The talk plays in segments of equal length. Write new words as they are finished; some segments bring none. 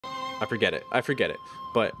I forget it.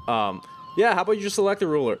 But, yeah, how about you just select a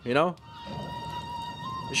ruler, you know?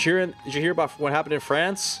 Did you hear about what happened in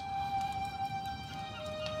France?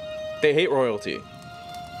 They hate royalty.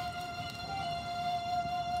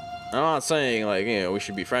 I'm not saying, like, you know, we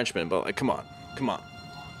should be Frenchmen, but, like, come on.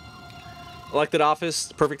 Elected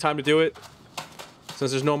office, perfect time to do it.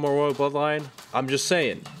 Since there's no more royal bloodline. I'm just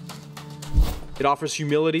saying. It offers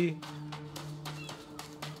humility.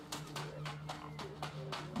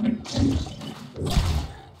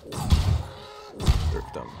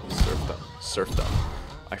 Serfdom.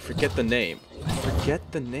 I forget the name.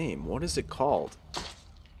 What is it called?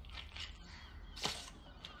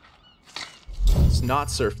 It's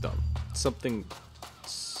not serfdom. It's something...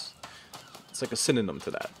 It's like a synonym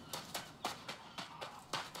to that.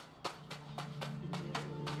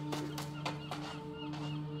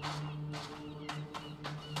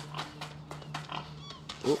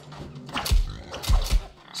 Ooh.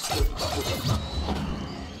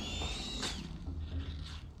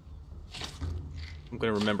 I'm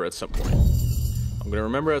gonna remember at some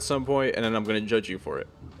point. And then I'm gonna judge you for it.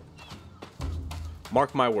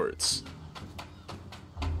 Mark my words.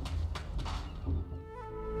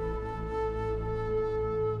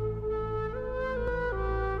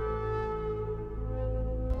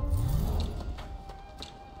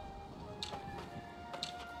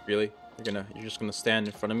 Really? You're just gonna stand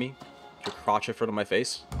in front of me? With your crotch in front of my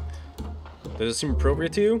face? Does it seem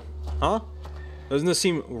appropriate to you? Huh? Doesn't this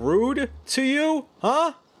seem rude to you?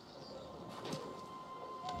 Huh?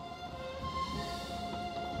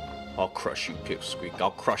 I'll crush you, Pipsqueak.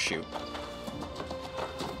 I'll crush you.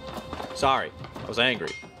 Sorry. I was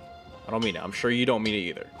angry. I don't mean it. I'm sure you don't mean it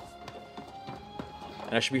either.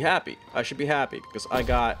 And I should be happy. Because I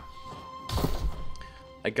got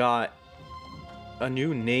a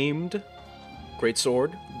new named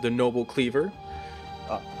greatsword, the Noble Cleaver.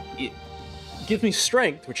 It gives me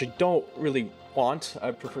strength, which I don't really want.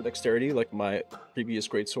 I prefer dexterity, like my previous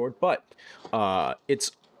greatsword. But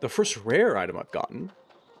it's the first rare item I've gotten,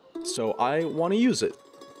 so I want to use it,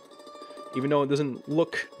 even though it doesn't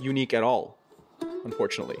look unique at all,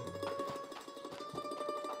 unfortunately.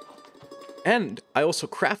 And I also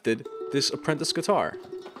crafted this apprentice guitar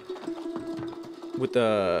with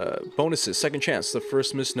the bonuses. Second chance, the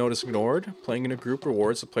first missed note is ignored. Playing in a group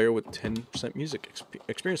rewards the player with 10% music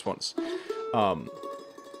experience bonus.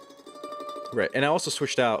 Right, and I also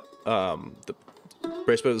switched out the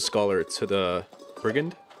Bracelet of the Scholar to the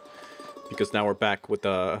Brigand, because now we're back with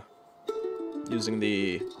using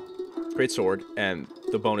the greatsword, and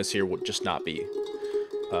the bonus here would just not be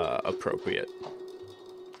appropriate.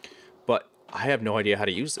 But I have no idea how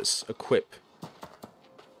to use this. Equip.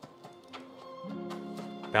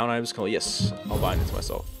 Bound items call. Yes, I'll bind it to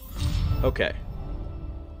myself. Okay.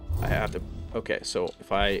 I have to. Okay, so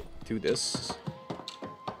if I do this,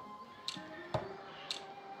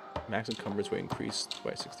 max encumbrance weight increased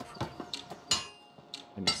by 64.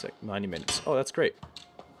 90 minutes. Oh, that's great.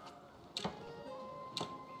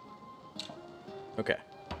 Okay.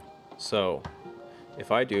 So,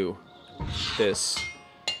 if I do this,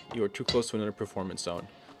 you are too close to another performance zone.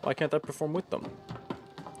 Why can't I perform with them?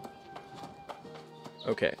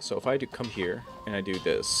 Okay, so if I do come here and I do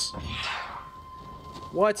this.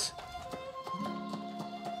 What?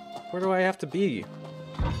 Where do I have to be?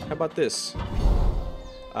 How about this?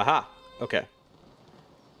 Aha! Okay.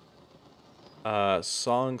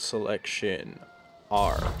 Song selection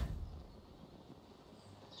R.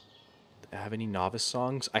 Do I have any novice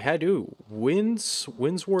songs? I do.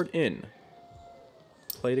 Windsward Inn.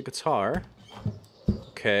 Play the guitar.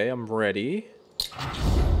 Okay, I'm ready.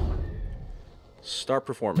 Start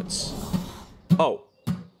performance. Oh,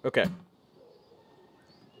 okay.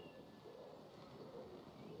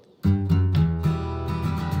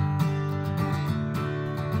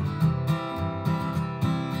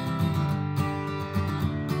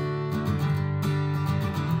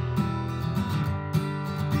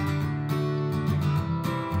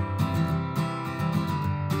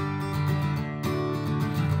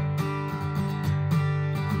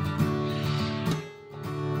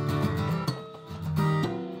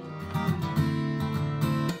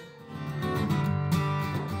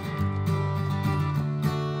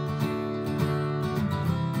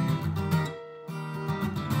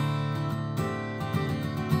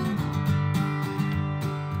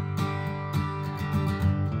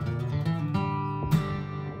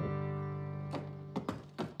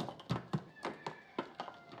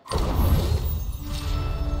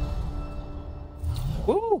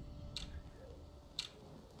 Woo!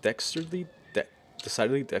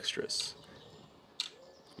 Decidedly dexterous.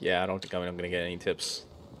 Yeah, I don't think I'm gonna get any tips.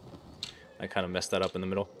 I kind of messed that up in the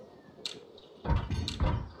middle.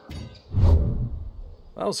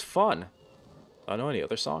 That was fun. I know any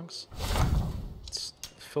other songs? Let's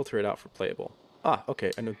filter it out for playable. Ah,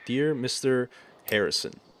 okay. I know Dear Mr.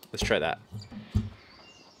 Harrison. Let's try that.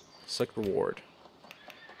 Select reward.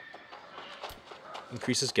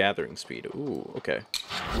 Increases gathering speed. Ooh, okay.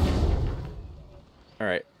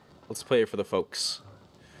 Alright. Let's play it for the folks.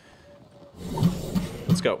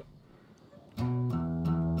 Let's go.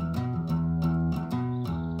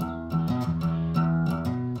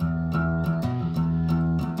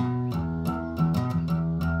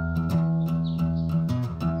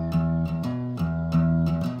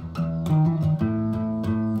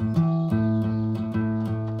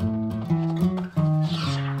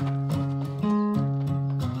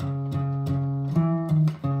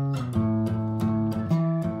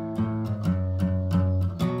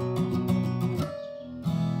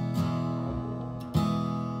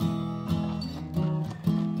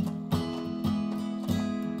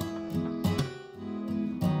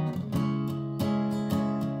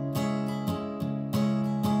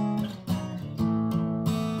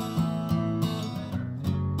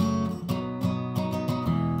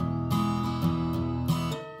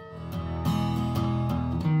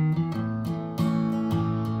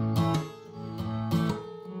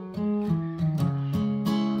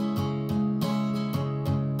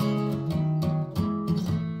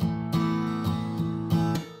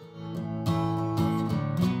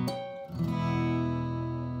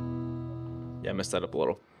 Yeah, I messed that up a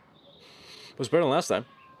little. It was better than last time.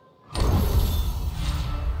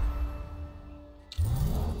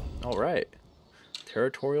 Alright.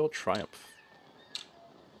 Territorial Triumph.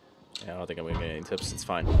 Yeah, I don't think I'm going to get any tips. It's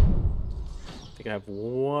fine. I think I have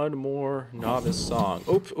one more novice song.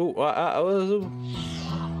 Oops. Ooh.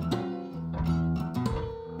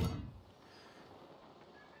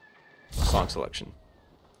 Song selection.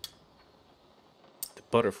 The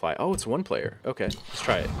Butterfly. Oh, it's one player. Okay, let's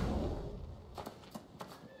try it.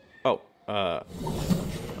 Oh,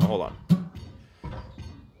 hold on.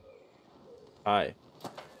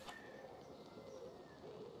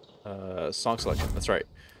 Song selection. That's right.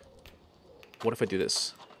 What if I do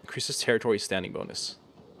this? Increases territory standing bonus.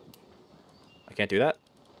 I can't do that?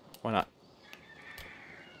 Why not?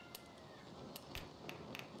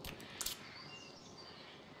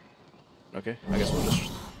 Okay, I guess we'll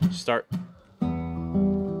just start.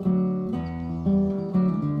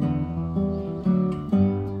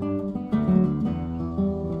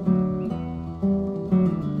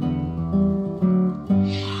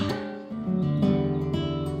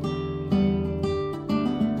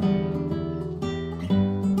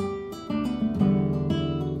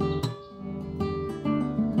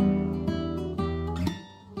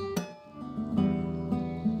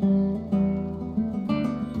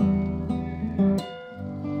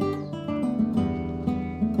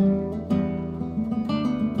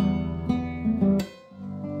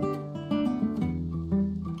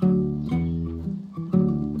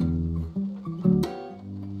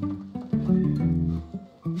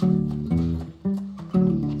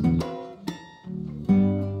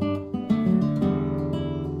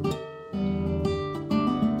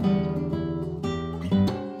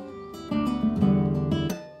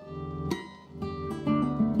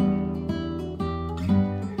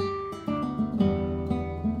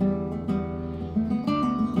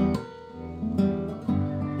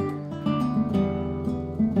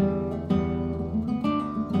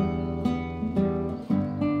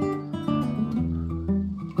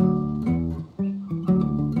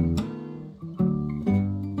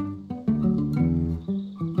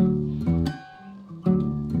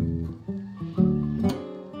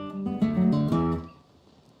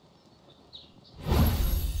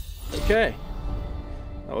 Okay.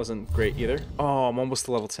 That wasn't great either. Oh, I'm almost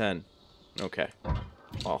to level 10. Okay.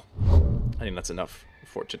 Well, I think that's enough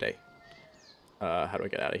for today. How do I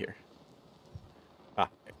get out of here? Ah.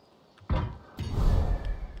 Well,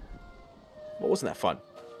 wasn't that fun?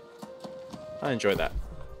 I enjoyed that.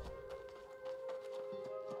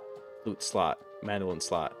 Flute slot, mandolin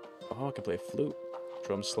slot. Oh, I can play flute,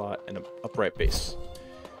 drum slot, and an upright bass.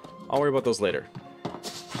 I'll worry about those later.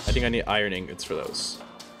 I think I need iron ingots for those.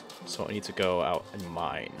 So I need to go out and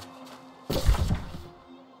mine.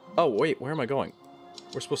 Oh, wait, where am I going?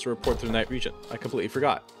 We're supposed to report to the night region. I completely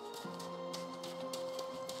forgot.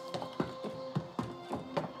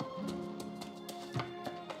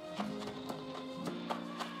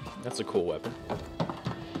 That's a cool weapon.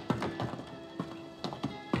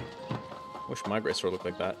 Wish my greatsword looked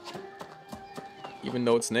like that. Even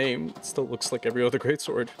though its name, it still looks like every other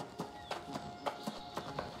greatsword.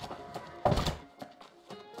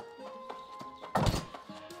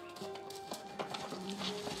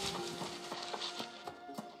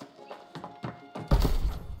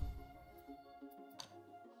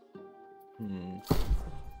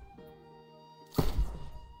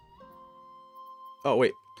 Oh,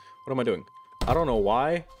 wait. What am I doing? I don't know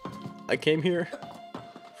why I came here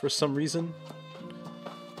for some reason.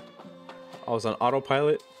 I was on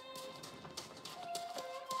autopilot.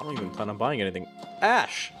 I don't even plan on buying anything.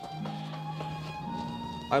 Ash!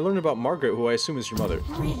 I learned about Margaret, who I assume is your mother.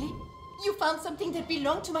 Really? You found something that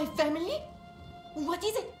belonged to my family? What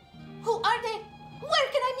is it? Who are they? Where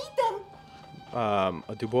can I meet them?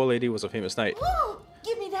 A Dubois lady was a famous knight. Oh,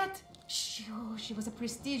 give me that. Sure, she was a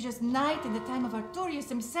prestigious knight in the time of Artorius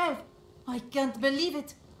himself. I can't believe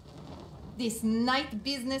it. This knight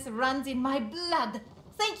business runs in my blood.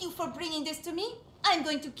 Thank you for bringing this to me. I'm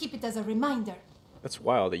going to keep it as a reminder. That's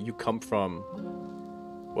wild that you come from,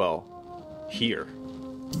 well, here.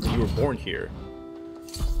 You were born here.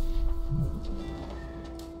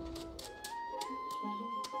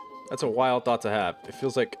 That's a wild thought to have. It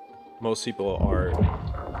feels like most people are,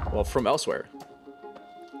 well, from elsewhere.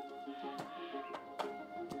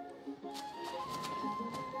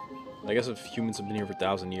 I guess if humans have been here for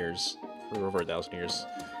 1,000 years, for over 1,000 years,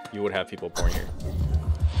 you would have people born here.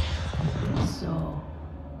 So,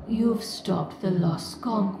 you've stopped the lost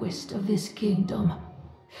conquest of this kingdom.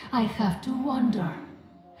 I have to wonder,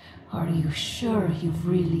 are you sure you've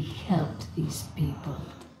really helped these people?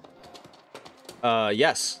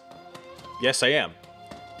 Yes. Yes, I am.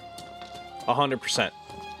 100%.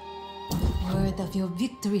 Word of your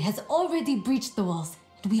victory has already breached the walls.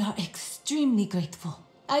 We are extremely grateful.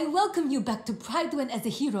 I welcome you back to Pridewin as a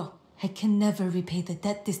hero. I can never repay the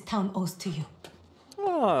debt this town owes to you.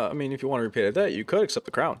 I mean, if you want to repay the debt, you could accept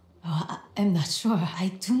the crown. I'm not sure.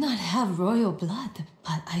 I do not have royal blood,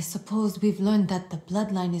 but I suppose we've learned that the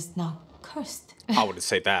bloodline is now cursed. I wouldn't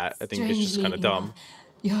say that. I think it's just kind of dumb.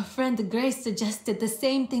 Your friend Grace suggested the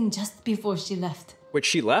same thing just before she left. Wait,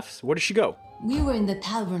 she left? Where did she go? We were in the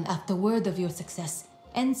tavern after word of your success,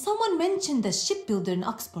 and someone mentioned the shipbuilder in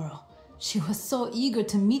Oxborough. She was so eager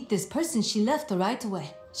to meet this person she left right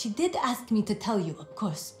away. She did ask me to tell you, of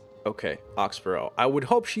course. Okay, Oxborough. I would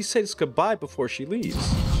hope she says goodbye before she leaves.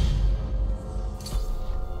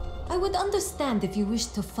 I would understand if you wish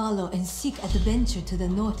to follow and seek adventure to the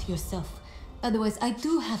north yourself. Otherwise, I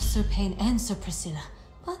do have Sir Payne and Sir Priscilla.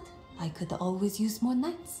 But I could always use more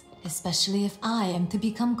knights, especially if I am to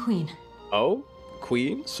become queen. Oh?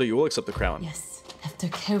 Queen? So you will accept the crown? Yes. After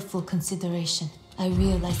careful consideration, I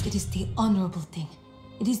realize it is the honorable thing.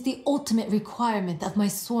 It is the ultimate requirement of my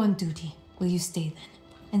sworn duty. Will you stay then?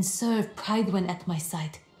 And serve Pridewin at my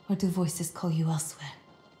side? Or do voices call you elsewhere?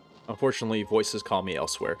 Unfortunately, voices call me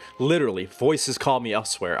elsewhere. Literally, voices call me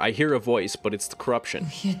elsewhere. I hear a voice, but it's the corruption. You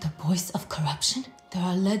hear the voice of corruption? There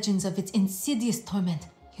are legends of its insidious torment.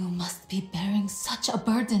 You must be bearing such a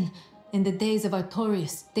burden. In the days of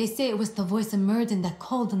Artorius, they say it was the voice of Murden that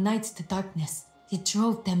called the knights to darkness. It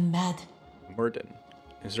drove them mad. Murden?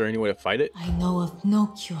 Is there any way to fight it? I know of no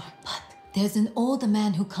cure, but there's an old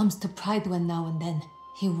man who comes to Pridewin now and then.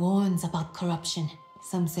 He warns about corruption.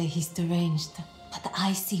 Some say he's deranged, but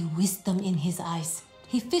I see wisdom in his eyes.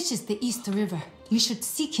 He fishes the East River. You should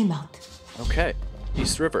seek him out. Okay.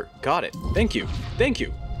 East River. Got it. Thank you. Thank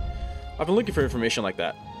you. I've been looking for information like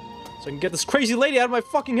that, so I can get this crazy lady out of my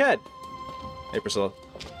fucking head. Hey, Priscilla.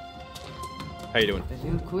 How you doing? The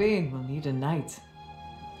new queen will need a knight.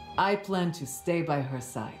 I plan to stay by her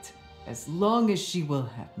side, as long as she will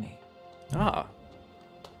have me. Ah.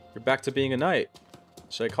 You're back to being a knight.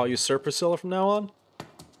 Should I call you Sir Priscilla from now on?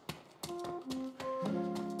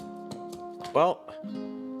 Well,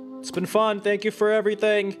 it's been fun. Thank you for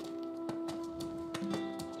everything.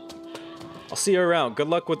 I'll see you around. Good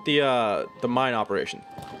luck with the mine operation.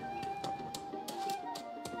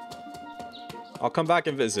 I'll come back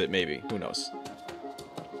and visit, maybe. Who knows?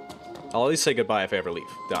 I'll at least say goodbye if I ever leave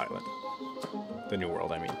the island. The New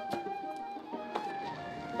World, I mean.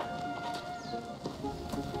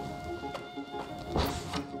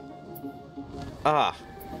 Ah,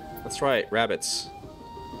 that's right, rabbits.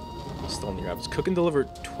 Stolen rabbits. Cook and deliver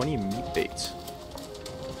 20 meat baits.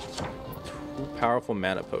 2 powerful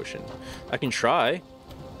mana potion. I can try.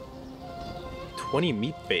 20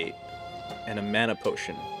 meat bait and a mana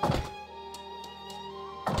potion.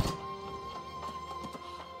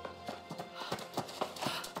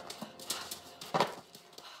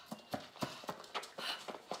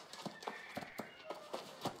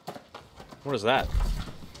 What is that?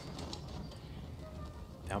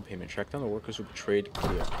 Down payment. Track down the workers who betrayed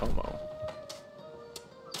Giacomo.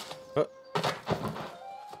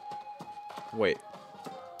 Wait.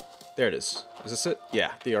 There it is. Is this it?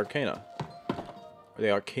 Yeah, the Arcana. Or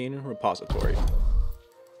the Arcane Repository.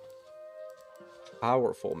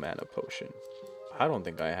 Powerful mana potion. I don't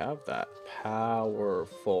think I have that.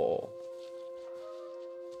 Powerful.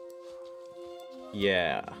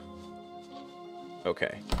 Yeah.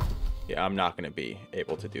 Okay. Yeah, I'm not going to be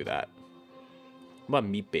able to do that. What about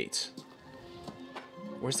meat baits?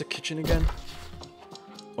 Where's the kitchen again?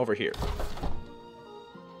 Over here.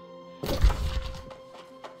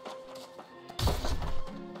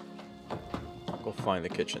 Go find the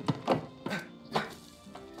kitchen.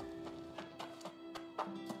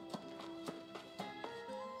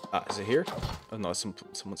 Ah, is it here? Oh no, it's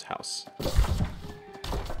someone's house.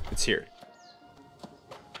 It's here.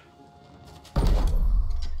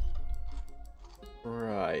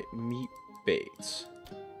 Right, meat baits.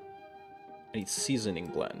 I need seasoning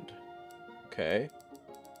blend. Okay.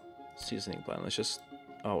 Seasoning blend. Let's just...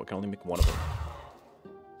 Oh, I can only make one of them.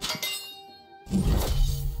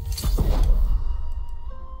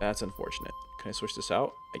 That's unfortunate. Can I switch this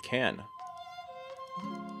out? I can.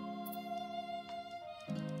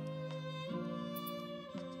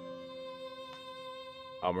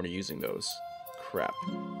 I'm already using those. Crap.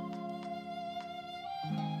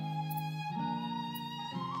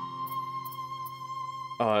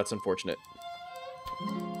 Oh, that's unfortunate.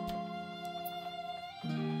 I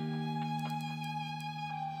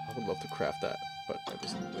would love to craft that, but that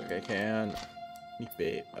doesn't look like I can. Meat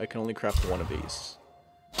bait. I can only craft one of these.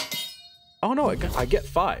 Oh no, I get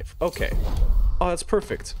 5. Okay. Oh, that's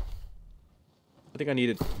perfect. I think I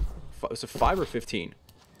needed... Was it 5 or 15?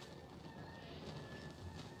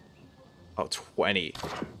 Oh, 20.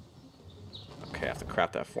 Okay, I have to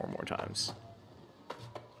craft that 4 more times.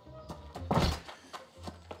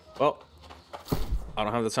 Well, I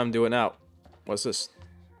don't have the time to do it now. What's this?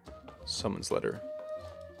 Summons letter.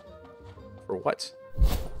 For what?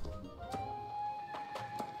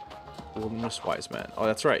 Wilderness Wiseman. Oh,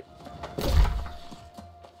 that's right.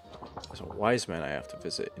 There's a Wiseman I have to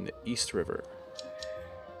visit in the East River.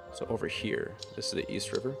 So over here. This is the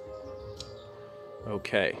East River.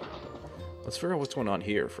 Okay. Let's figure out what's going on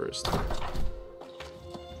here first.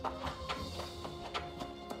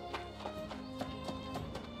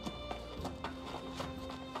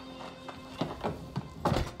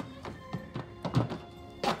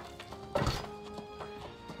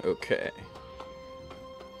 Okay.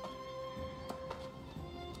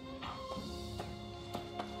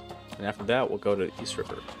 And after that, we'll go to East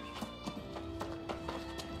River.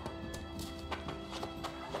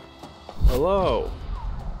 Hello!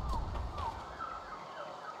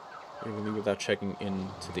 We're gonna leave without checking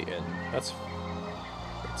into the inn. That's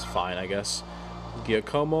fine, I guess.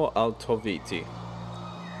 Giacomo Altoviti.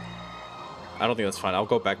 I don't think that's fine. I'll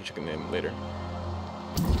go back and check in the inn later.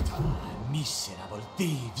 Miserable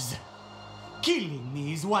thieves! Killing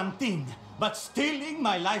me is one thing, but stealing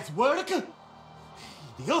my life's work?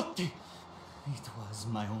 Idiotti! It was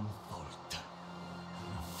my own fault.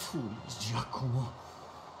 Foolish Giacomo.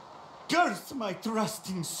 Curse my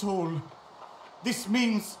trusting soul! This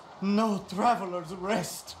means no traveler's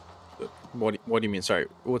rest. What do you mean? Sorry,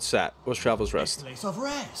 what's that? What's traveler's rest? A place of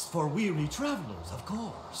rest for weary travelers, of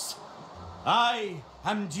course. I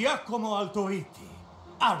am Giacomo Altoviti,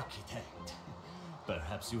 architect.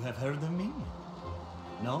 Perhaps you have heard of me?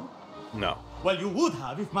 No? No. Well, you would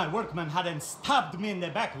have if my workmen hadn't stabbed me in the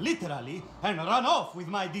back literally and run off with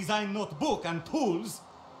my design notebook and tools.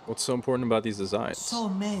 What's so important about these designs? So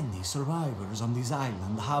many survivors on this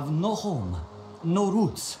island have no home, no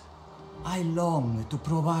roots. I long to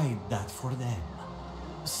provide that for them.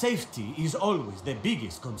 Safety is always the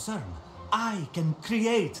biggest concern. I can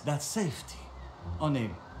create that safety on a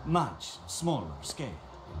much smaller scale.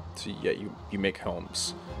 So yeah, you make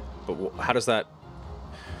homes, but how does that?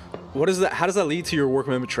 What is that? How does that lead to your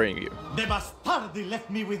workmen betraying you? The bastardi left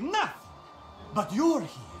me with nothing, but you're here,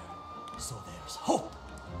 so there's hope.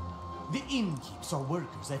 The innkeep saw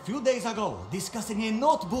workers a few days ago discussing a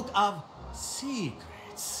notebook of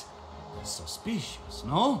secrets. Suspicious,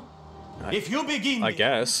 no? If you begin, I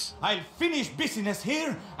guess I'll finish business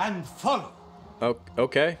here and follow. Oh,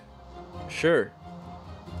 okay, sure.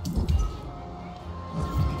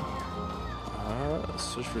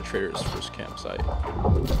 Search for traders' first campsite.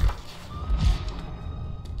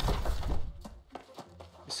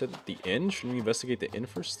 You said the inn? Shouldn't we investigate the inn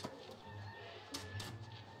first?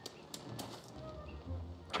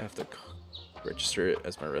 I have to register it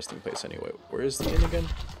as my resting place anyway. Where is the inn again?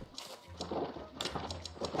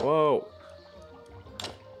 Whoa.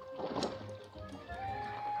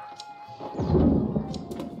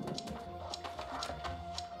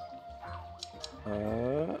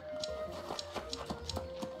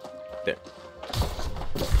 There.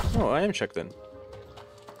 Oh, I am checked in.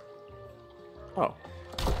 Oh.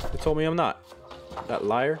 They told me I'm not. That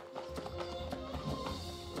liar.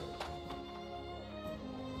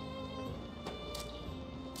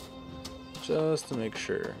 Just to make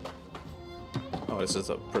sure. Oh, this is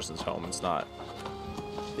a person's home. It's not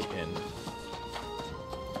the inn.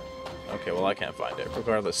 Okay, well, I can't find it.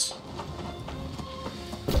 Regardless.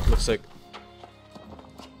 Looks like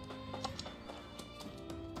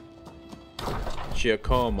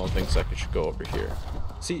Giacomo thinks I should go over here.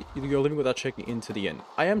 See, you're leaving without checking into the inn.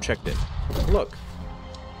 I am checked in. Look.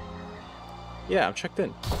 Yeah, I'm checked in.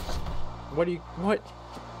 What?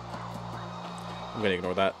 I'm gonna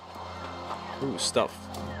ignore that. Ooh, stuff.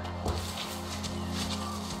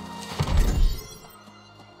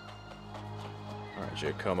 Alright,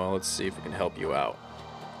 Giacomo, let's see if we can help you out.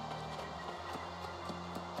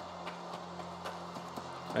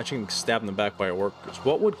 Actually, stabbed in the back by our workers.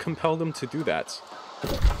 What would compel them to do that?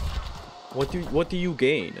 What do you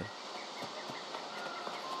gain?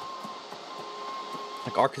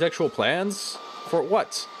 Like architectural plans? For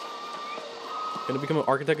what? Gonna become an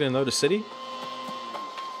architect in another city?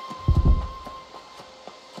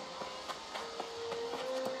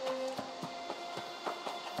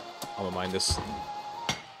 I'm gonna mine this.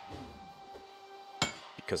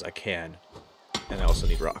 Because I can. And I also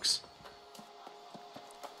need rocks.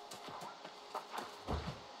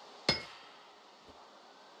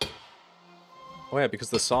 Oh yeah, because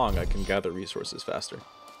of the song, I can gather resources faster.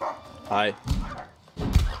 Hi.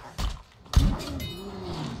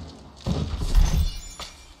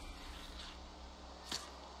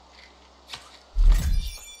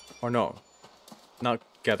 Or no. Not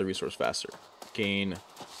gather resource faster. Gain,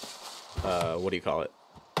 what do you call it?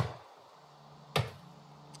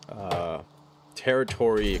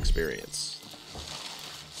 Territory experience.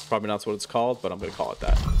 Probably not what it's called, but I'm gonna call it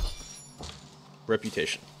that.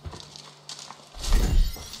 Reputation.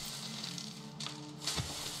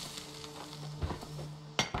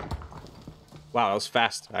 Wow, that was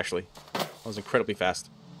fast, actually. That was incredibly fast.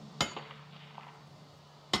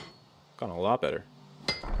 Gone a lot better.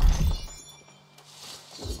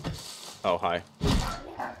 Oh, hi.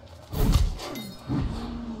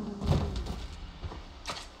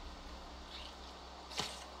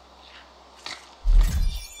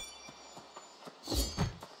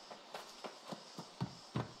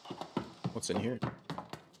 What's in here?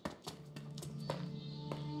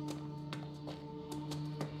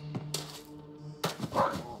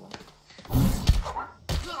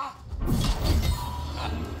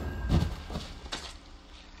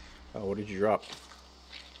 Oh, what did you drop?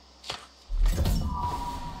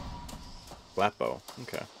 Flat bow.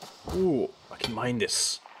 Okay. Ooh, I can mine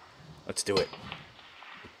this. Let's do it.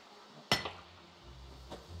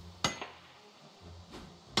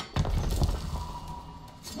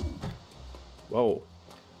 Whoa.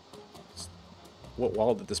 What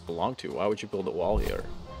wall did this belong to? Why would you build a wall here?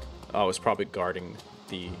 Oh, it's probably guarding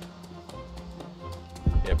the...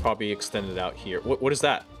 Yeah, probably extended out here. What is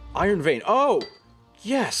that? Iron vein. Oh!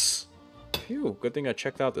 Yes! Phew, good thing I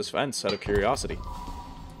checked out this fence out of curiosity.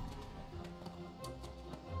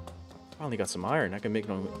 Finally got some iron. I can make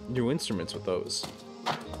new instruments with those.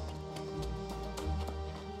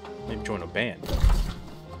 Maybe join a band.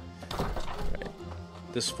 Right.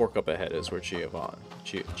 This fork up ahead is where Gianoco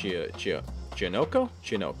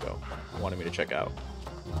wanted me to check out.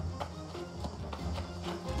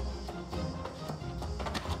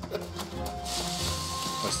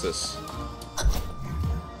 What's this?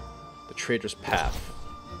 The Trader's Path.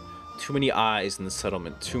 Too many eyes in the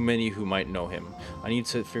settlement. Too many who might know him. I need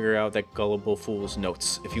to figure out that gullible fool's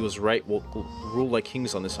notes. If he was right, we'll rule like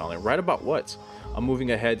kings on this island. Right about what? I'm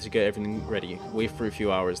moving ahead to get everything ready. Wait for a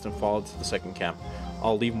few hours, then follow to the second camp.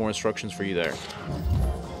 I'll leave more instructions for you there.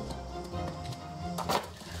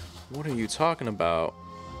 What are you talking about?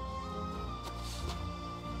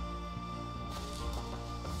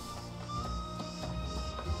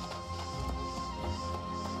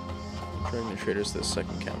 Dragging the traders to the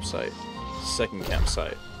second campsite.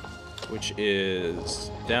 Which is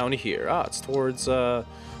down here. Ah, it's towards the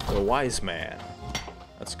Wiseman.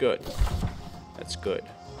 That's good. That's good.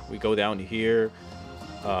 We go down here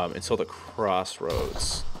until the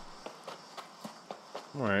crossroads.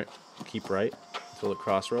 Alright. Keep right until the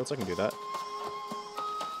crossroads. I can do that.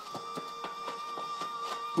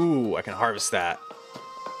 Ooh, I can harvest that.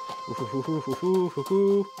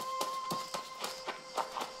 Ooh.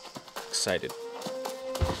 Excited.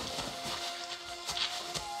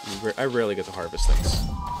 I rarely get to harvest things.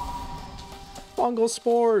 Fungal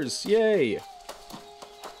spores! Yay!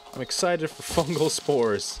 I'm excited for fungal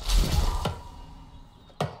spores.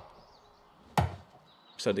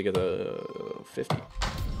 Excited to get a 50.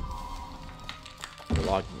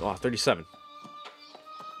 Log, oh, 37.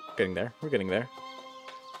 Getting there. We're getting there.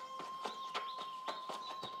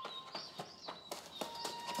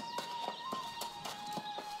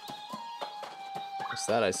 What's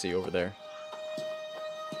that I see over there?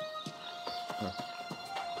 Huh.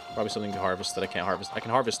 Probably something to harvest that I can't harvest. I can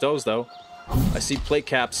harvest those, though. I see plate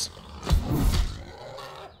caps.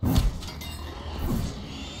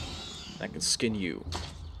 I can skin you.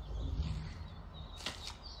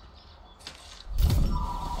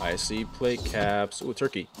 I see plate caps. Ooh,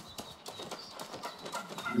 turkey.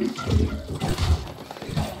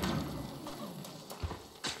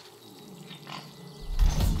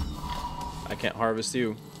 I can't harvest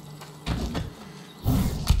you.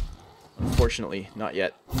 Unfortunately, not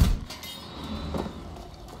yet.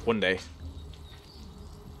 One day.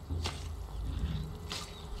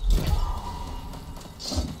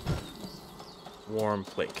 Warm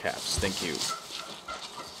plate caps, thank you.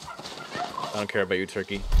 I don't care about you,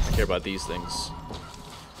 turkey. I care about these things.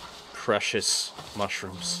 Precious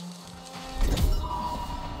mushrooms.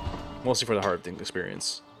 Mostly for the harvesting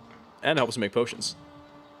experience. And helps make potions.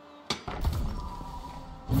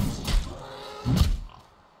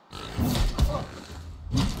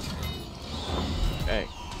 Okay.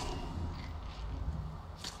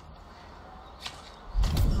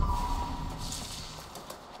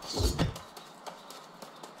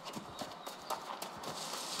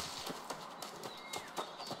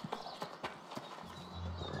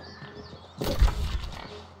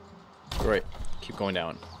 Right, keep going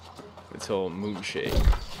down until moonshade.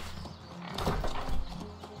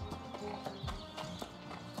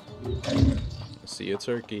 See you,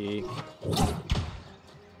 turkey.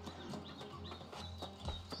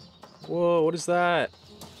 Whoa, what is that?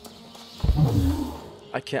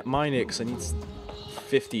 I can't mine it because I need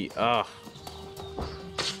 50. Ugh.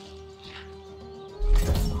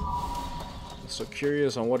 I'm so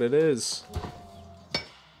curious on what it is.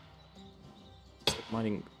 It's like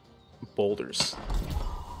mining boulders.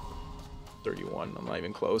 31. I'm not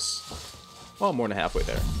even close. Well, I'm more than halfway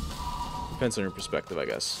there. Depends on your perspective, I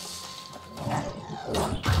guess.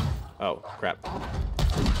 Oh, crap.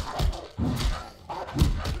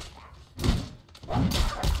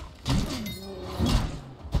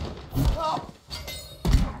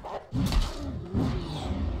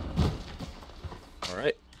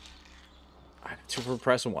 Alright. I have 2 for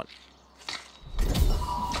press and 1.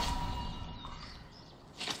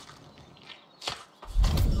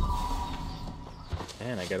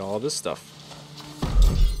 And I get all this stuff.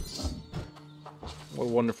 What a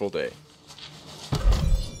wonderful day.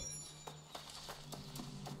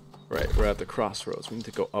 Right, we're at the crossroads. We need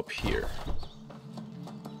to go up here.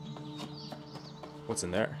 What's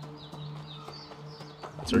in there?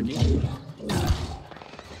 A turkey?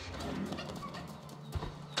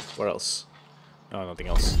 What else? Oh, nothing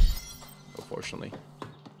else. Unfortunately.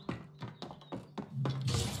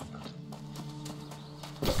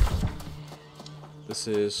 This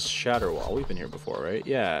is Shatterwall. We've been here before, right?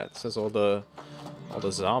 Yeah, it says all the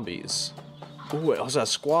zombies. Ooh, it also has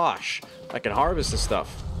squash. I can harvest this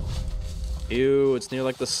stuff. Ew, it's near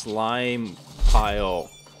like the slime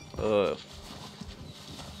pile. Ugh.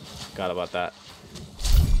 Forgot about that.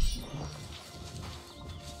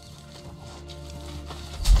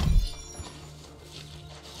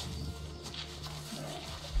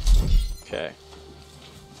 Okay.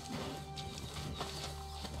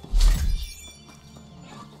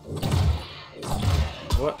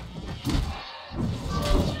 What?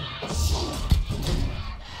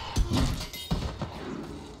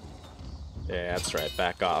 Yeah, that's right.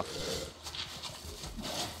 Back off.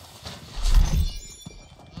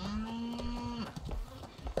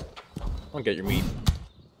 I'll get your meat.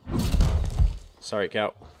 Sorry,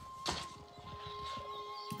 cow.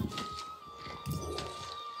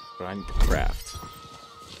 But I need to craft.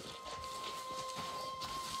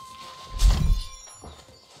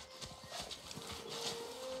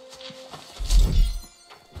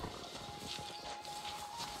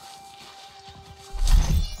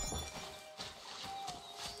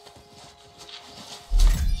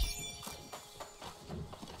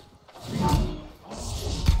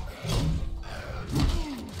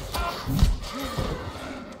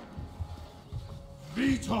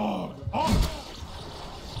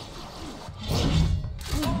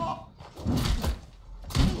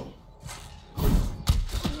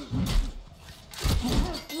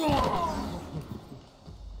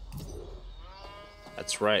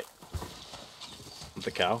 That's right. With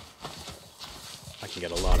the cow, I can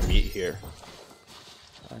get a lot of meat here.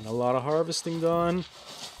 And a lot of harvesting done.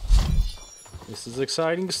 This is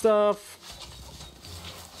exciting stuff.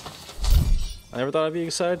 I never thought I'd be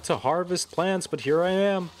excited to harvest plants, but here I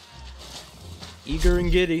am. Eager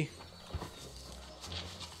and giddy.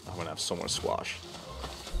 I'm gonna have so much squash.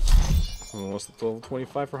 I'm almost at level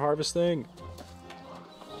 25 for harvesting.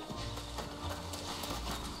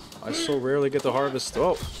 I so rarely get to harvest.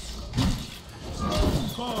 Oh.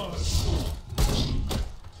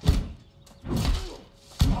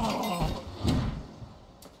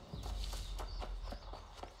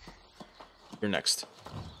 You're next.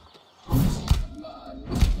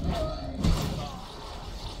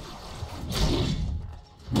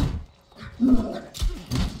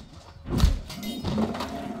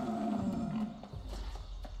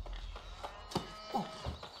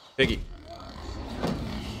 Piggy.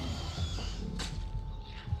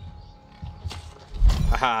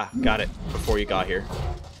 Aha, got it before you got here.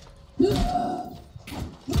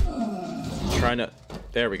 Trying to...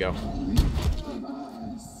 There we go.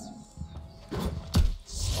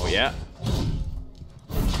 Oh, yeah.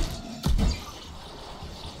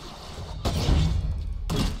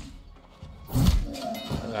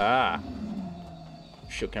 Ah.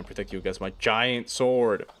 Shield can't protect you against my giant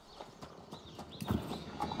sword.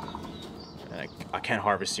 And I can't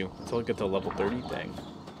harvest you until I get to level 30 thing.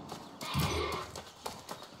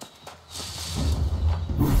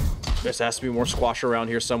 There has to be more squash around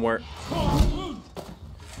here somewhere.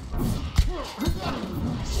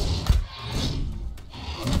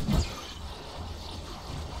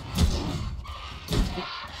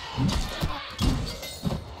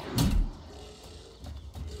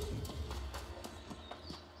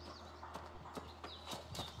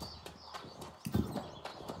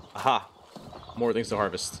 Aha! More things to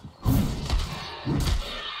harvest.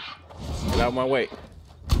 Get out of my way.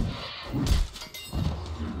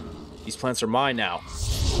 These plants are mine now.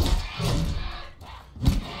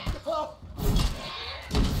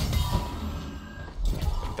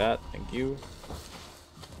 Like that, thank you.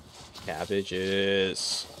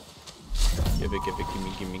 Cabbages. Give it,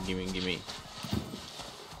 gimme.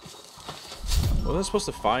 Wasn't I supposed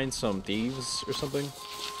to find some thieves or something?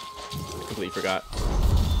 I completely forgot.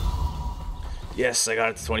 Yes, I got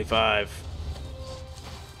it to 25.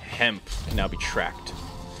 Hemp can now be tracked.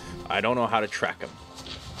 I don't know how to track him.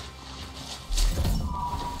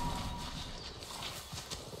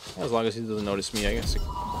 As long as he doesn't notice me, I guess I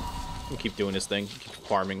can keep doing this thing. Keep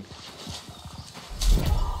farming.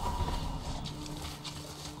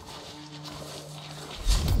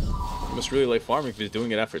 He must really like farming if he's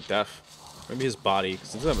doing it after death. Maybe his body,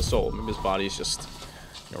 because he doesn't have a soul. Maybe his body is just,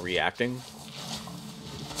 you know, reacting.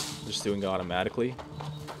 Just doing it automatically.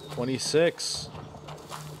 26.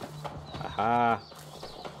 Aha.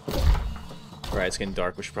 Alright, it's getting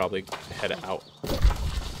dark. We should probably head out.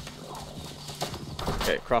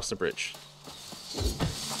 Okay, cross the bridge.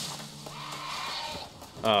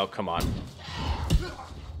 Oh, come on.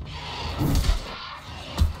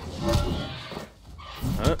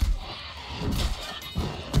 Huh?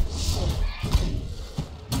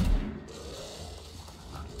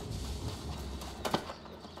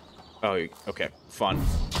 Oh, okay. Fun.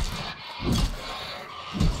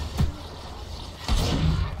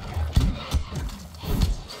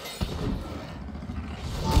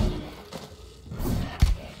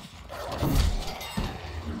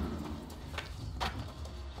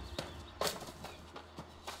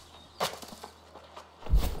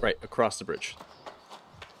 Right, across the bridge.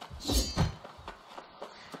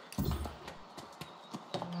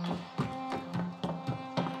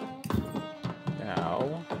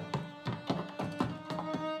 Now,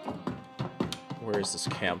 where is this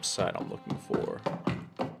campsite I'm looking for?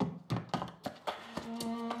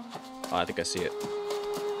 Oh, I think I see it.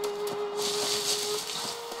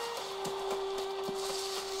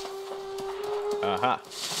 Aha.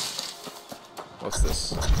 What's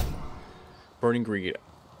this? Burning greed.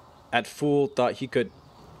 At Fool thought he could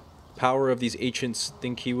power of these ancients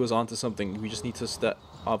think he was onto something. We just need to step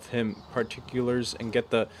off him particulars and get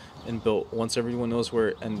the inbuilt once everyone knows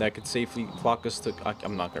where and that could safely flock us to...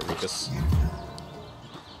 I'm not gonna read this.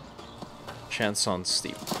 Chance on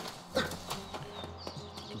steep. I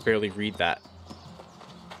can barely read that.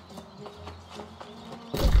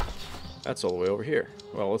 That's all the way over here.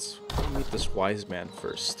 Well, let's meet this Wiseman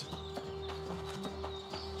first.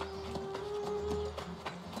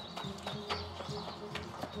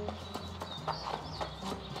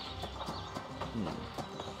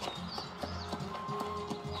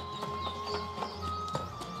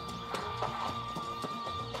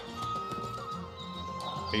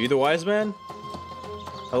 Are you the Wiseman?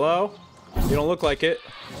 Hello? You don't look like it.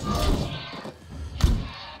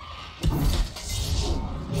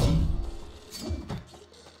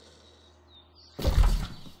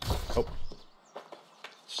 Oh.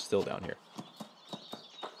 Still down here.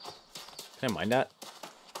 Can I mine that?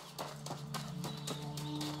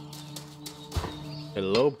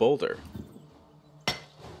 Hello, boulder.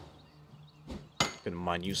 I'm gonna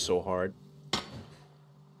mine you so hard.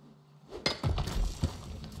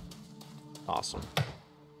 Awesome.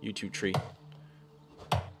 You too, tree.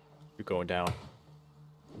 You're going down.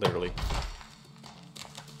 Literally.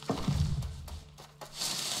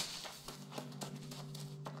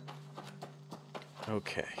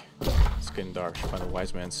 Okay. It's getting dark. Should find a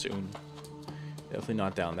Wiseman soon. Definitely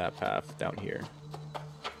not down that path. Down here.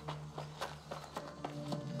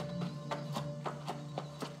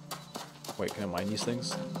 Wait, can I mine these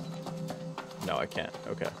things? No, I can't.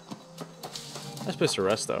 Okay. Nice place to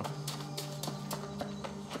rest, though.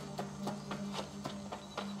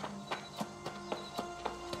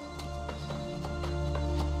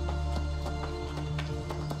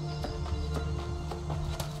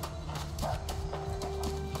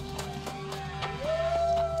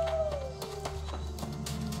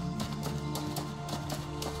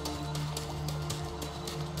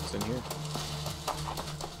 What's in here?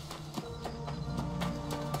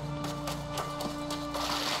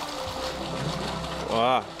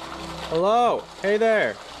 Wow. Hello. Hey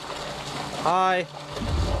there. Hi.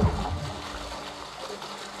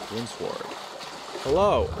 Windsward.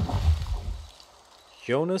 Hello.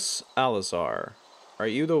 Jonas Alazar. Are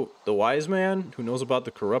you the wise man who knows about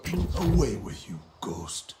the corruption? Away with you,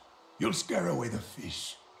 ghost. You'll scare away the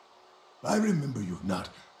fish. I remember you not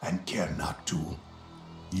and care not to,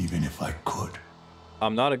 even if I could.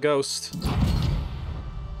 I'm not a ghost.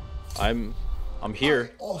 I'm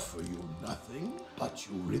here. I offer you nothing, but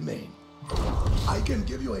you remain. I can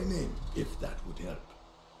give you a name, if that would help.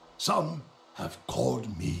 Some have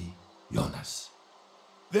called me Jonas.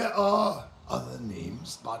 There are other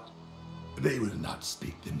names, but they will not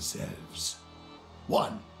speak themselves.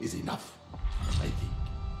 One is enough, I think.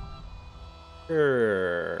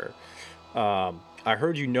 Sure. I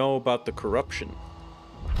heard you know about the corruption.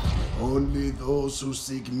 Only those who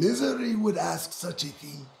seek misery would ask such a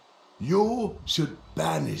thing. You should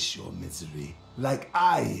banish your misery, like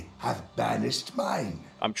I have banished mine.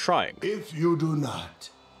 I'm trying. If you do not,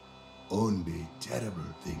 only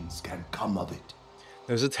terrible things can come of it.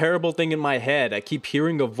 There's a terrible thing in my head. I keep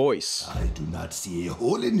hearing a voice. I do not see a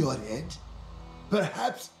hole in your head.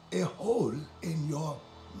 Perhaps a hole in your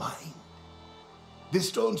mind. The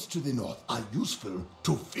stones to the north are useful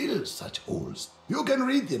to fill such holes. You can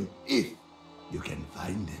read them if you can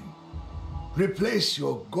find them. Replace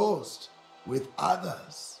your ghost with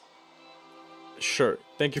others. Sure.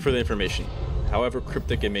 Thank you for the information. However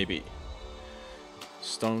cryptic it may be.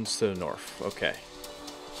 Stones to the north. Okay.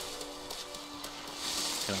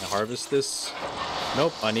 Can I harvest this?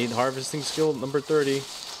 Nope. I need harvesting skill number 30.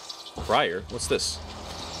 Briar? What's this?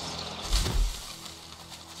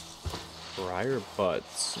 Briar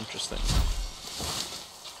buds. Interesting.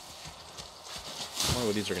 I wonder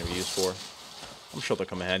what these are going to be used for. I'm sure they'll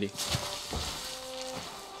come in handy.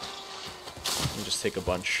 Let me just take a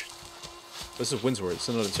bunch. This is Windsward. It's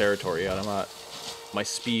another territory. I'm not. My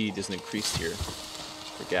speed isn't increased here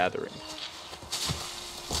for gathering.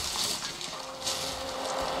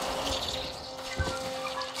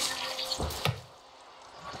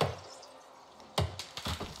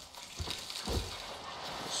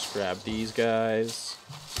 Just grab these guys.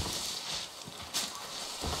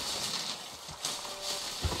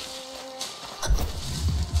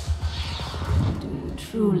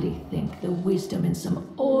 Truly think the wisdom in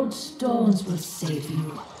some old stones will save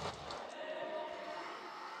you.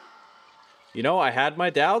 You know, I had my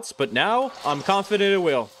doubts, but now I'm confident it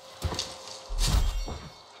will.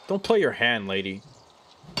 Don't play your hand, lady.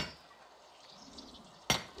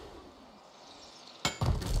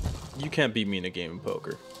 You can't beat me in a game of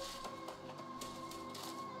poker.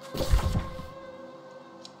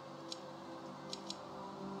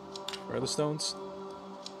 Where are the stones?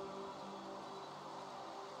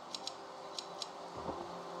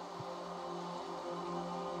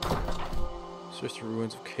 Search the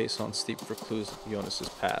ruins of Ch2 steep for clues of Jonas's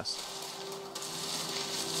past.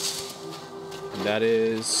 And that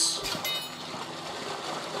is...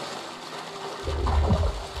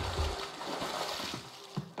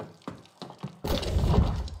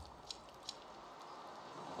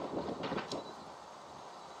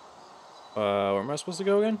 where am I supposed to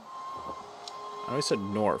go again? I always said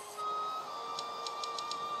north.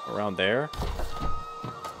 Around there?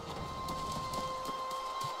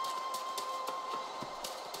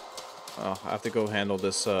 Oh, I have to go handle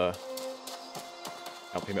this, Oh,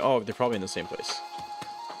 they're probably in the same place.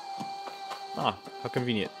 Ah, how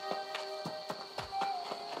convenient.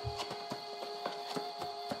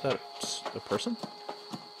 Is that a person?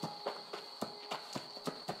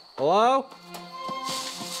 Hello?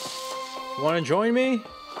 You want to join me?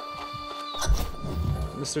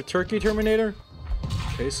 Mr. Turkey Terminator?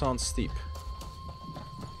 Ch2 steep.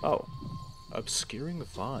 Oh. Obscuring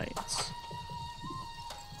vines.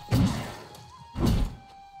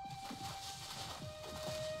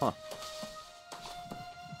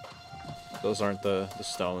 Those aren't the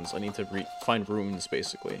stones. I need to find runes,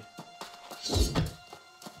 basically.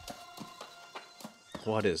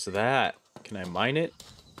 What is that? Can I mine it?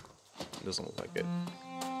 It doesn't look like it.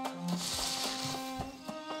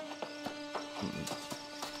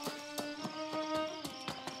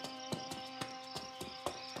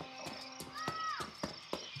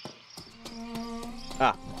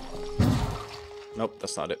 Ah. Nope,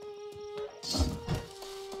 that's not it.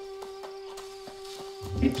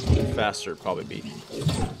 Faster, probably be.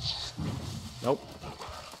 Nope.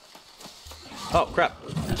 Oh, crap.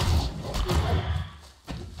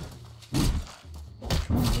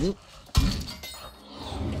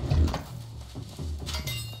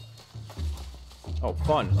 Oh,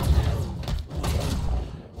 fun.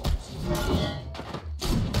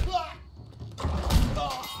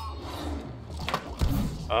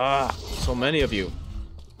 Ah, so many of you.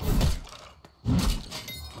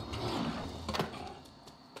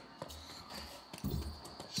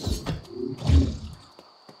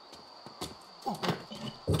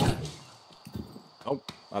 Oh,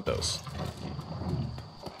 not those.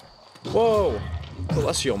 Whoa!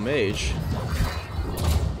 Celestial Mage.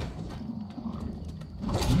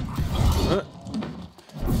 Huh?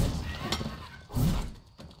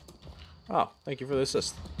 Oh, thank you for the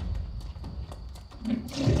assist.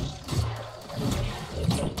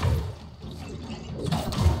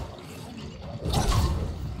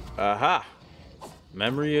 Aha!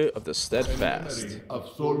 Memory of the Steadfast. Memory of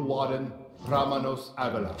Soul Warden Ramanos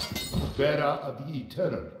Avila, bearer of the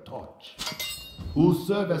Eternal Torch, whose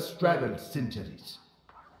service straddled centuries.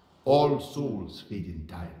 All souls fade in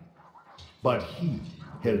time, but he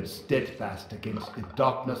held steadfast against the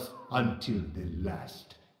darkness until the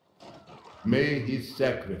last. May his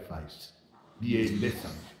sacrifice be a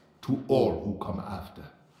lesson to all who come after.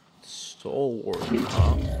 Soul Warden,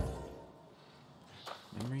 huh?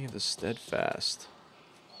 Memory of the Steadfast.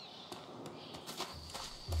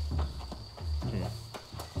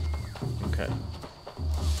 Okay.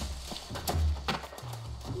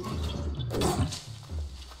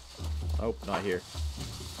 Oh, not here.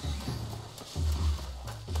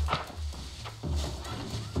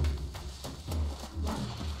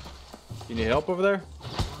 You need help over there?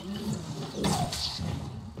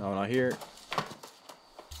 No, not here.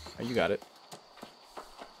 Oh, you got it.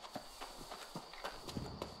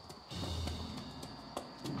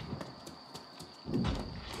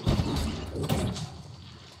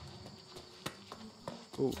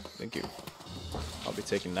 Ooh, thank you. I'll be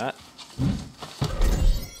taking that.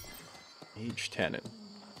 Ch2.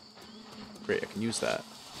 Great, I can use that.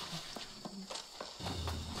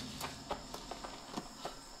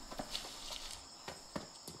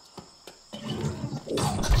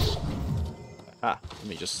 Ah, let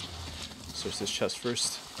me just search this chest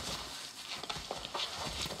first.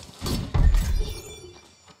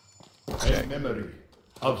 In memory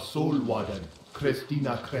of Soul Warden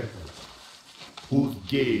Christina Kreppel, whose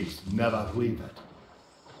gaze never wavered.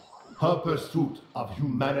 Her pursuit of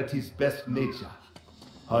humanity's best nature,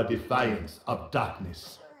 her defiance of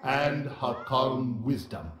darkness, and her calm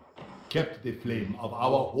wisdom kept the flame of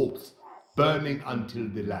our hopes burning until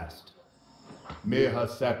the last. May her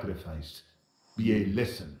sacrifice be a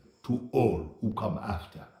lesson to all who come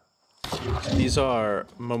after. These are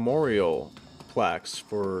memorial plaques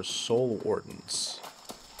for Soul Wardens.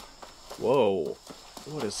 Whoa,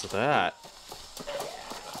 what is that?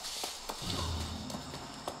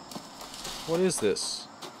 What is this?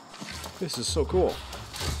 This is so cool.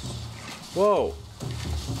 Whoa.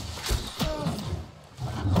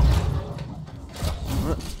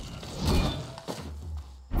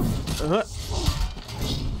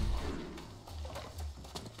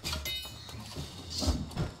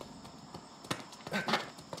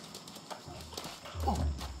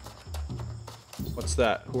 What's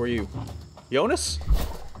that? Who are you? Jonas?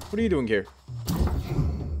 What are you doing here?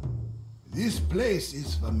 This place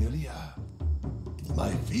is familiar.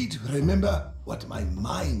 My feet remember what my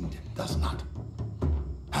mind does not.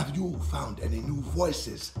 Have you found any new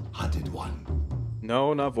voices, Hunted One?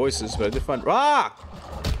 No, not voices, but I did find... Ah!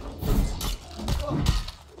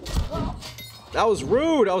 That was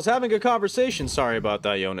rude! I was having a conversation. Sorry about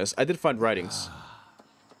that, Jonas. I did find writings.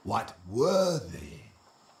 What were they?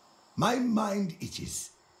 My mind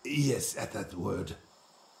itches. Yes, at that word.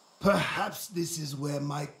 Perhaps this is where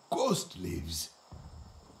my ghost lives.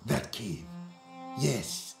 That cave.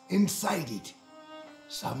 Yes, inside it.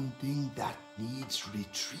 Something that needs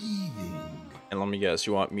retrieving. And let me guess,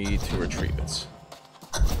 you want me to retrieve it.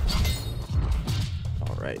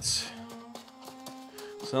 Alright.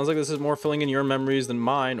 Sounds like this is more filling in your memories than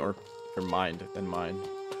mine, or your mind than mine.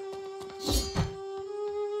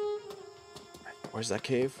 Where's that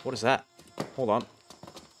cave? What is that? Hold on.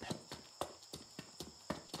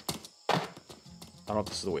 I don't know if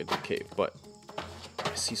this is the way to the cave, but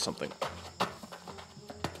I see something.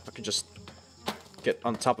 I could just get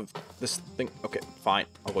on top of this thing. Okay, fine.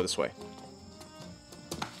 I'll go this way.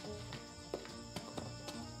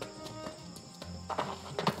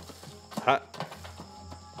 Ha.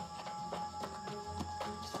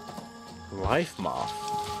 Life moth.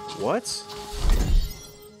 What?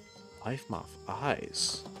 Life moth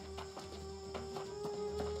eyes.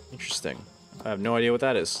 Interesting. I have no idea what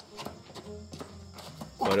that is.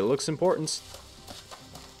 But it looks important.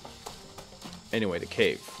 Anyway, the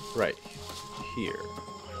cave. Right here.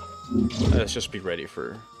 Let's just be ready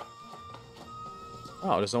for...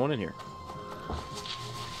 Oh, there's no one in here.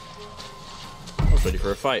 I was ready for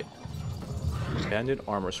a fight. Abandoned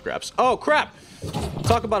armor scraps. Oh, crap!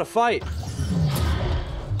 Talk about a fight!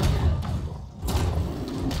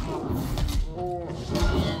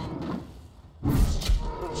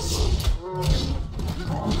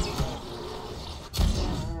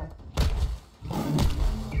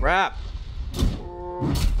 Crap!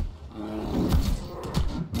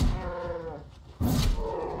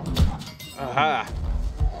 Aha!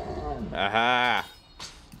 Aha!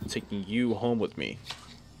 I'm taking you home with me.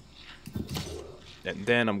 And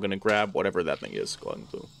then I'm gonna grab whatever that thing is. Glug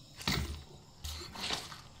glue.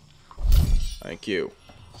 Thank you.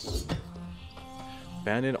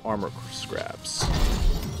 Abandoned armor scraps.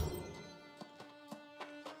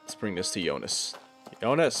 Let's bring this to Jonas.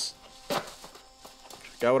 Jonas!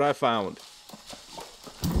 Check out what I found.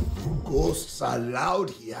 Ghosts are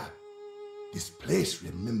loud here. This place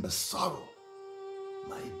remembers sorrow.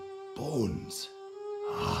 My bones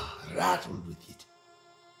rattled with it.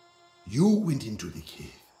 You went into the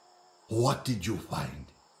cave. What did you find?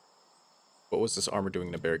 What was this armor doing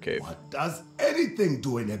in a bear cave? What does anything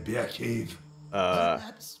do in a bear cave?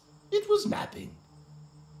 Perhaps it was napping.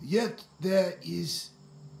 Yet there is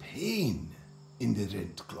pain in the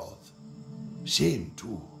rent cloth. Shame,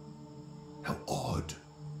 too. How odd.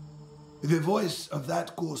 The voice of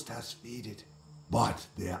that ghost has faded, but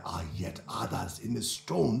there are yet others in the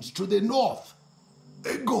stones to the north.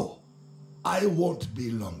 Go. I won't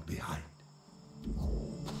be long behind.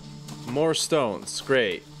 More stones.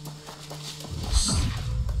 Great.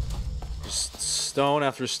 Just stone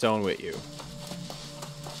after stone with you.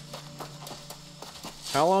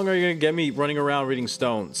 How long are you going to get me running around reading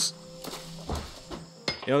stones?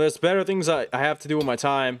 You know, there's better things I have to do with my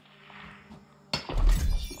time.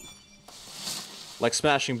 Like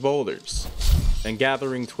smashing boulders and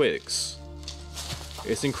gathering twigs.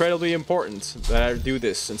 It's incredibly important that I do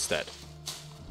this instead.